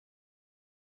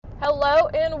Hello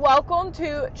and welcome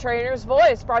to Trainer's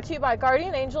Voice, brought to you by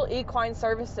Guardian Angel Equine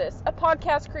Services, a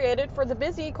podcast created for the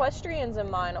busy equestrians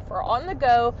in mind for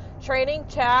on-the-go training,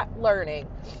 chat, learning.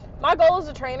 My goal as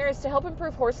a trainer is to help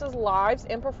improve horses' lives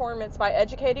and performance by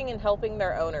educating and helping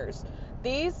their owners.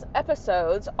 These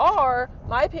episodes are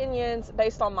my opinions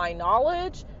based on my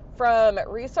knowledge from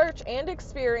research and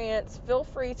experience. Feel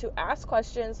free to ask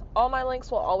questions. All my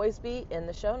links will always be in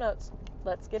the show notes.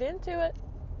 Let's get into it.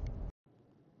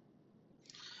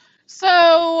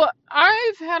 So,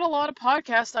 I've had a lot of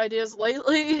podcast ideas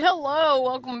lately. Hello,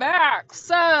 welcome back.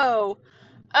 So,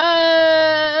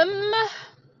 let's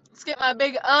get my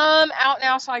big out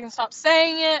now so I can stop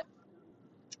saying it.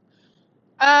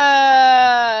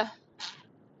 No,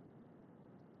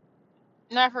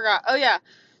 I forgot. Oh, yeah.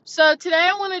 So, today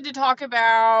I wanted to talk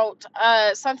about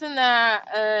something that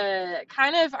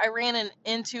I ran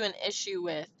into an issue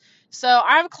with. So,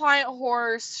 I have a client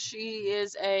horse. She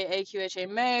is a AQHA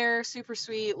mare, super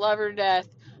sweet, love her to death.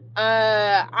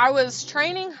 I was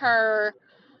training her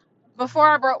before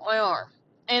I broke my arm.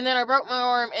 And then I broke my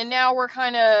arm, and now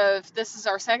this is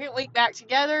our second week back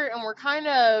together, and we're kind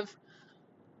of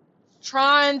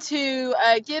trying to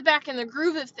get back in the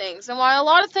groove of things. And while a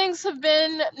lot of things have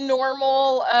been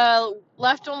normal,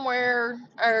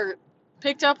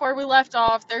 picked up where we left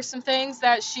off, there's some things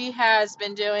that she has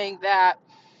been doing that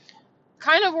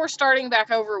kind of we're starting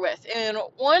back over with. And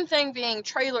one thing being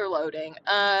trailer loading.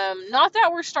 Not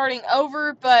that we're starting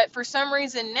over, but for some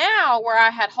reason now, where I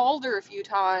had hauled her a few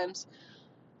times,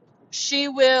 she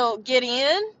will get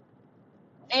in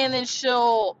and then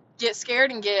she'll get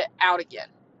scared and get out again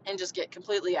and just get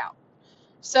completely out.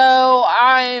 So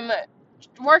I'm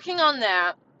working on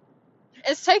that.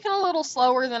 It's taken a little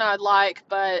slower than I'd like,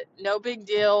 but no big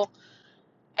deal.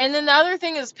 And then the other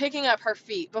thing is picking up her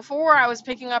feet. Before I was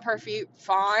picking up her feet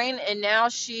fine, and now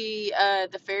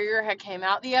the farrier had came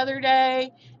out the other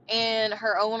day, and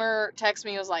her owner texted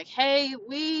me and was like, hey,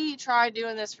 we tried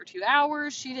doing this for 2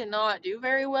 hours. She did not do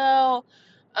very well.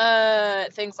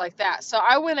 Things like that. So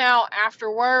I went out after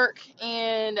work,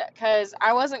 and because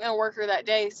I wasn't going to work her that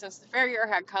day since the farrier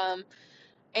had come.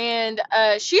 And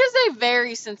she is a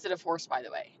very sensitive horse, by the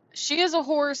way. She is a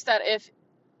horse that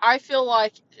I feel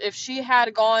like if she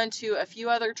had gone to a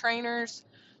few other trainers,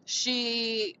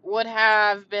 she would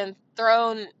have been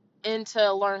thrown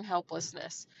into learned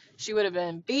helplessness. She would have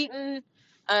been beaten.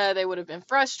 They would have been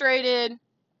frustrated.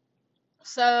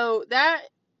 So that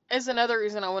is another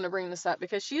reason I want to bring this up,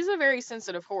 because she's a very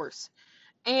sensitive horse.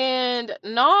 And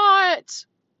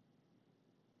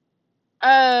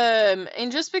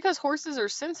just because horses are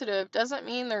sensitive doesn't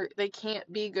mean they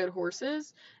can't be good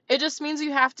horses. It just means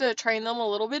you have to train them a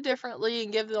little bit differently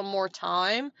and give them more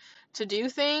time to do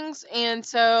things. And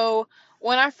so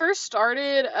when I first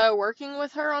started working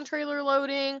with her on trailer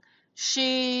loading,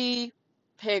 she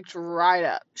picked right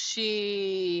up.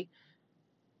 She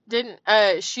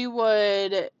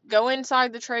would go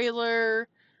inside the trailer.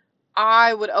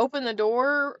 I would open the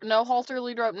door, no halter,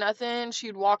 lead rope, nothing.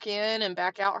 She'd walk in and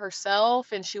back out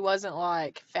herself, and she wasn't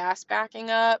like fast backing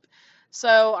up.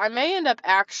 So I may end up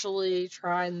actually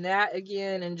trying that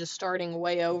again and just starting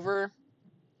way over.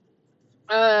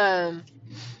 But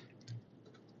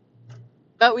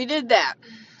we did that.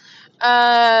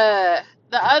 The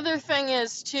other thing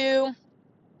is too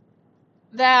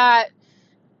that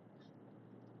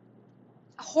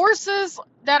horses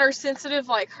that are sensitive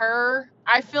like her,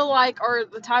 I feel like, are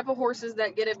the type of horses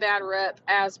that get a bad rep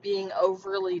as being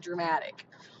overly dramatic.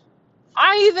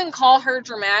 I even call her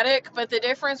dramatic, but the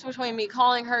difference between me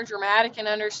calling her dramatic and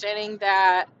understanding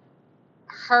that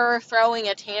her throwing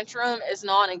a tantrum is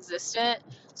non-existent.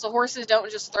 So horses don't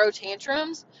just throw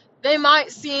tantrums. They might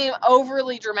seem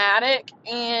overly dramatic,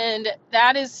 and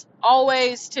that is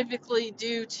always typically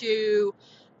due to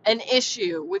an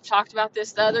issue. We've talked about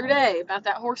this the other day, about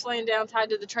that horse laying down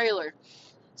tied to the trailer.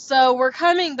 So we're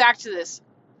coming back to this.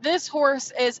 This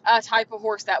horse is a type of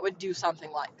horse that would do something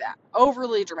like that,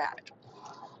 overly dramatic.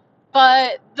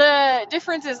 But the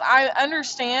difference is I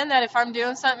understand that if I'm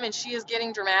doing something and she is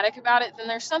getting dramatic about it, then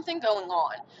there's something going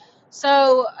on.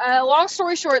 So, long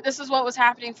story short, this is what was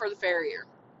happening for the farrier.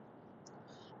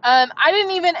 I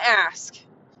didn't even ask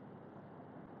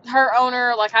her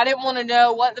owner. Like, I didn't want to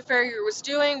know what the farrier was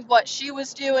doing, what she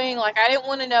was doing. Like, I didn't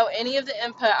want to know any of the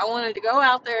input. I wanted to go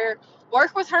out there,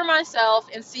 work with her myself,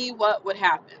 and see what would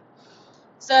happen.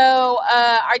 So,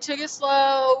 I took it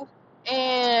slow,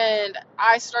 and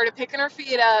I started picking her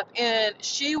feet up, and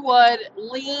she would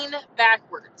lean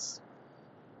backwards,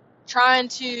 trying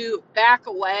to back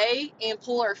away and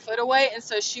pull her foot away. And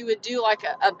so she would do like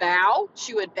a bow.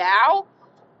 She would bow,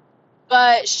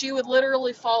 but she would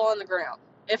literally fall on the ground.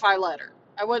 if I let her.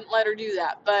 I wouldn't let her do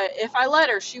that. But if I let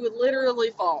her, she would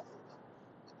literally fall.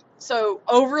 So,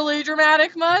 overly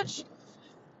dramatic much?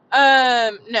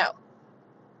 No.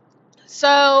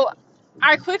 So,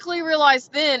 I quickly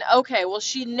realized then, okay, well,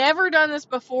 she'd never done this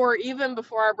before, even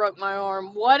before I broke my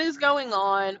arm. What is going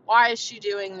on? Why is she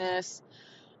doing this?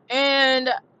 And,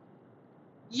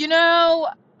 you know,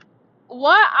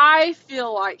 what I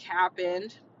feel like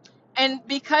happened, and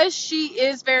because she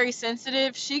is very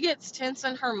sensitive, she gets tense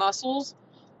in her muscles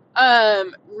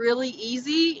really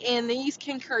easy, and these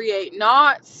can create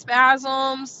knots,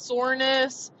 spasms,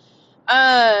 soreness,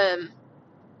 um,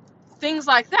 things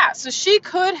like that. So she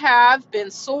could have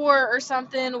been sore or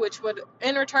something, which would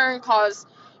in return cause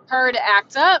her to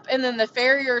act up, and then the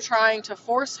farrier trying to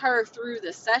force her through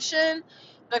the session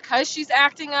because she's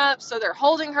acting up. So they're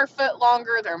holding her foot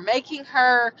longer, they're making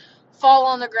her fall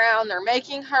on the ground, they're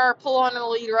making her pull on a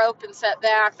lead rope and set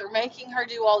back, they're making her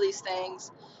do all these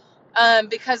things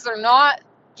because they're not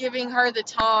giving her the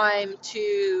time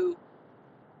to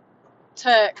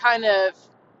kind of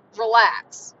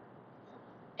relax.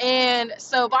 And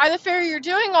so by the farrier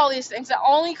doing all these things, it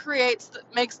only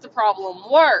makes the problem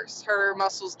worse. Her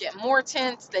muscles get more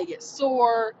tense, they get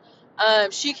sore.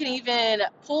 She can even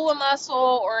pull a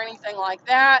muscle or anything like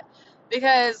that,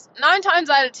 because 9 times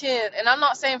out of 10, and I'm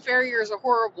not saying farriers are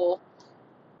horrible,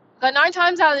 but 9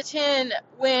 times out of 10,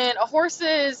 when a horse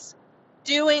is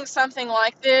doing something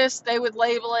like this, they would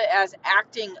label it as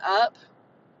acting up.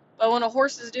 But when a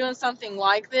horse is doing something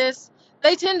like this,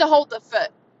 they tend to hold the foot.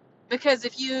 Because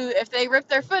if they rip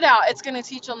their foot out, it's going to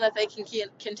teach them that they can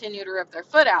continue to rip their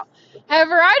foot out.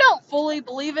 However, I don't fully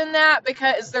believe in that,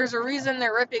 because there's a reason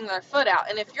they're ripping their foot out.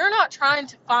 And if you're not trying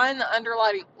to find the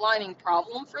underlying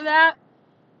problem for that,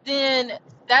 then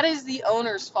that is the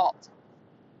owner's fault.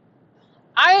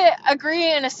 I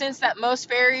agree in a sense that most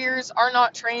farriers are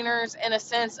not trainers, in a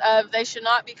sense of they should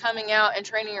not be coming out and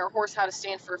training your horse how to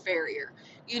stand for a farrier.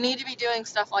 You need to be doing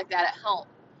stuff like that at home.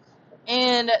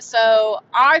 And so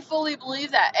I fully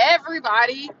believe that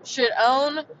everybody should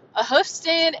own a hoof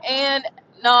stand, and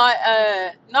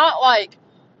not like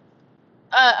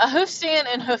a hoof stand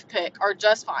and hoof pick are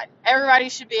just fine. Everybody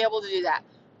should be able to do that.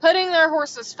 Putting their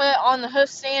horse's foot on the hoof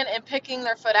stand and picking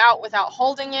their foot out without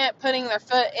holding it, putting their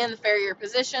foot in the farrier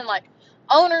position, like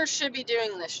owners should be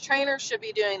doing this, trainers should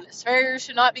be doing this. Farriers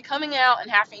should not be coming out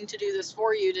and having to do this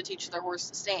for you to teach their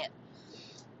horse to stand.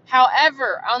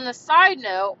 However, on the side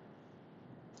note,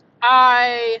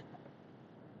 I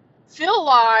feel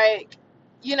like,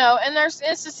 and there's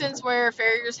instances where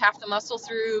farriers have to muscle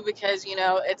through because,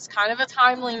 it's kind of a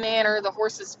timely manner. The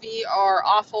horse's feet are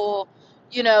awful.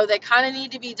 They kind of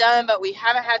need to be done, but we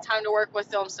haven't had time to work with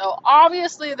them. So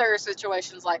obviously there are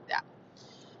situations like that.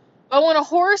 But when a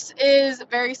horse is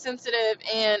very sensitive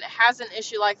and has an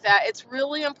issue like that, it's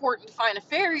really important to find a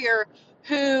farrier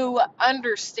who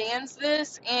understands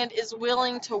this and is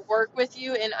willing to work with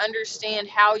you and understand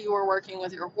how you are working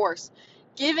with your horse.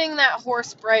 Giving that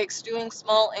horse breaks, doing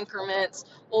small increments,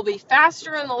 will be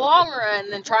faster in the long run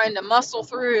than trying to muscle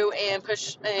through and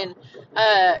push and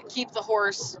keep the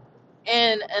horse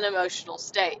in an emotional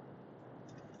state.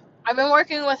 I've been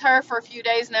working with her for a few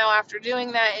days now after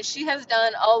doing that, and she has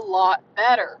done a lot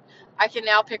better. I can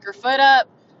now pick her foot up.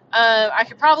 I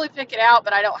could probably pick it out,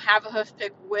 but I don't have a hoof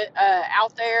pick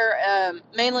out there,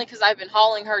 mainly because I've been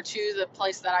hauling her to the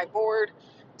place that I board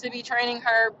to be training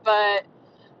her, but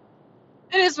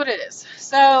it is what it is.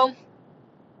 So,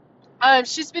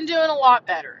 she's been doing a lot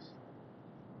better.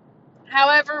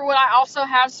 However, what I also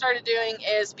have started doing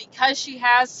is, because she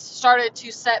has started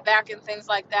to set back and things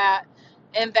like that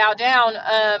and bow down,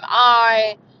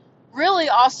 I really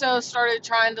also started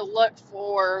trying to look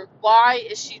for, why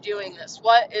is she doing this?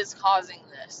 What is causing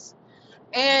this?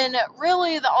 And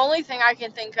really the only thing I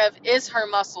can think of is her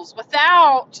muscles,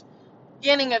 without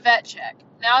getting a vet check.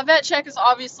 Now, a vet check is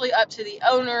obviously up to the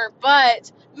owner, but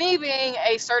me being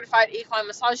a certified equine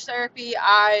massage therapy,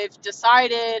 I've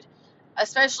decided,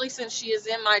 especially since she is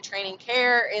in my training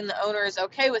care and the owner is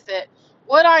okay with it,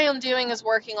 what I am doing is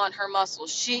working on her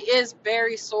muscles. She is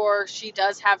very sore. She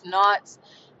does have knots.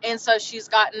 And so she's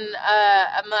gotten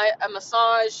a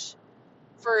massage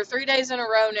for 3 days in a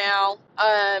row now.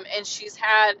 And she's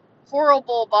had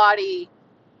horrible body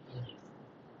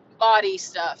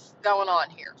stuff going on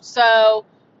here. So,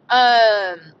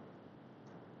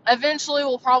 eventually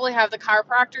we'll probably have the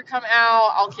chiropractor come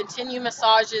out. I'll continue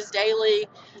massages daily.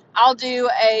 I'll do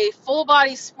a full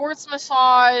body sports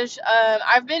massage.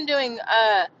 I've been doing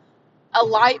a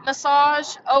light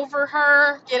massage over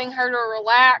her, getting her to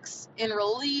relax and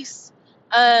release.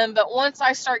 But once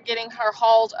I start getting her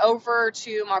hauled over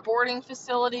to my boarding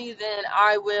facility, then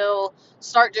I will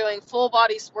start doing full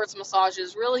body sports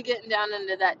massages, really getting down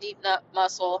into that deep nut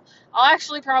muscle. I'll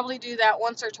actually probably do that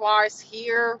once or twice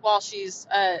here while she's,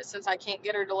 since I can't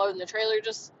get her to load in the trailer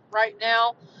just right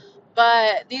now.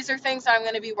 But these are things that I'm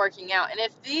going to be working out. And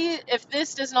if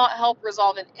this does not help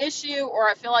resolve an issue, or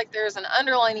I feel like there's an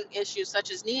underlying issue, such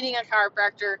as needing a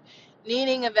chiropractor,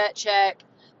 needing a vet check,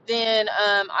 then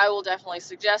I will definitely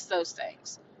suggest those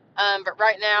things. But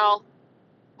right now,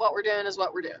 what we're doing is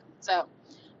what we're doing. So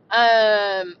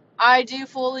I do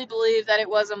fully believe that it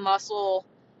was a muscle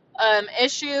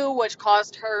issue, which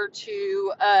caused her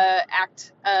to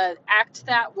act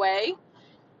that way.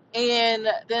 And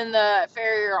then the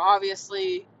farrier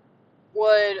obviously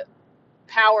would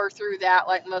power through that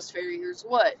like most farriers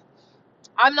would.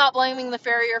 I'm not blaming the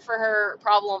farrier for her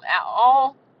problem at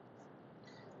all.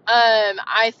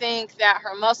 I think that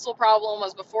her muscle problem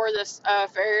was before this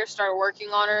farrier started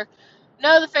working on her.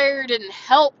 No, the farrier didn't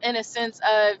help in a sense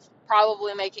of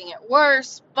probably making it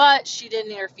worse, but she did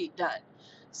need her feet done.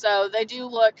 So they do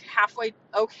look halfway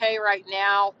okay right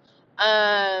now,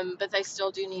 but they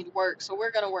still do need work. So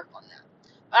we're going to work on that.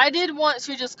 But I did want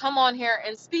to just come on here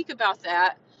and speak about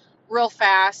that real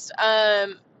fast,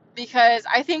 because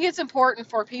I think it's important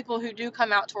for people who do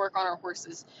come out to work on our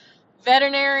horses.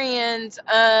 Veterinarians,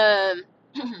 uh,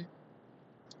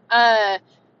 the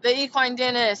equine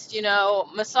dentist,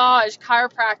 massage,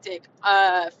 chiropractic,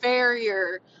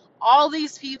 farrier, all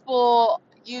these people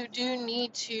you do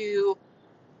need to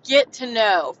get to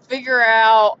know, figure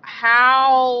out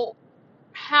how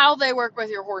they work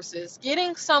with your horses.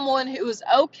 Getting someone who is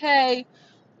okay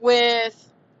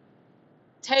with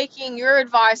taking your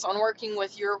advice on working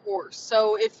with your horse.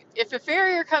 So if a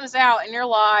farrier comes out and you're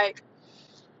like,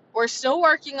 we're still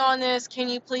working on this, can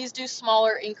you please do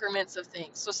smaller increments of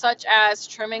things? So such as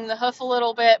trimming the hoof a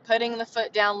little bit, putting the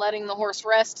foot down, letting the horse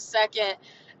rest a second,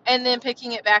 and then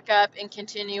picking it back up and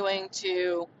continuing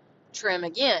to trim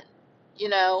again, you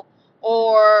know,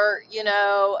 or,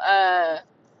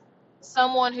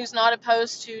 someone who's not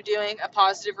opposed to doing a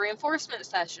positive reinforcement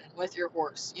session with your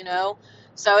horse.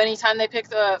 So anytime they pick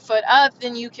the foot up,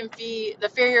 then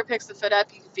the farrier picks the foot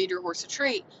up, you can feed your horse a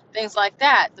treat. Things like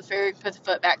that. The farrier can put the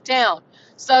foot back down.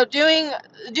 So doing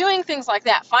things like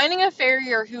that, finding a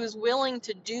farrier who is willing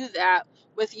to do that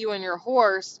with you and your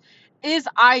horse is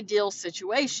ideal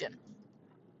situation.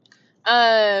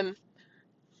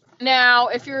 Now,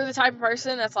 if you're the type of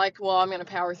person that's like, well, I'm going to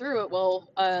power through it, well,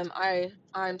 I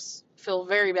feel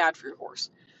very bad for your horse.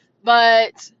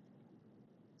 But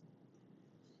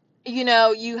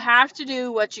you have to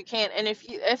do what you can. And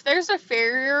if there's a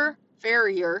farrier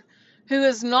who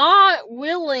is not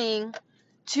willing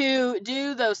to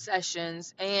do those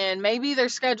sessions, and maybe their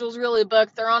schedule's really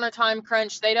booked, they're on a time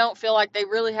crunch, they don't feel like they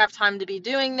really have time to be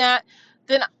doing that,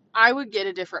 then I would get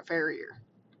a different farrier.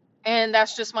 And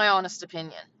that's just my honest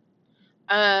opinion.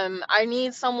 I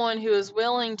need someone who is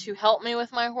willing to help me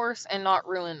with my horse and not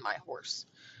ruin my horse.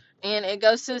 And it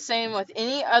goes to the same with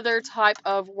any other type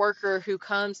of worker who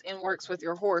comes and works with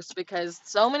your horse, because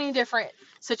so many different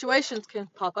situations can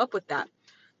pop up with that.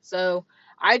 So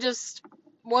I just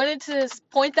wanted to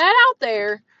point that out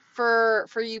there for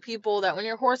you people, that when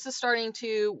your horse is starting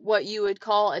to what you would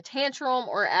call a tantrum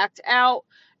or act out,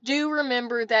 do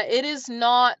remember that it is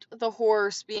not the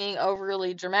horse being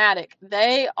overly dramatic.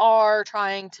 They are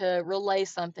trying to relay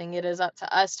something. It is up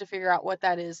to us to figure out what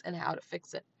that is and how to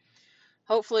fix it.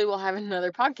 Hopefully we'll have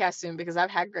another podcast soon, because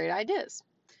I've had great ideas.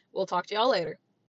 We'll talk to y'all later.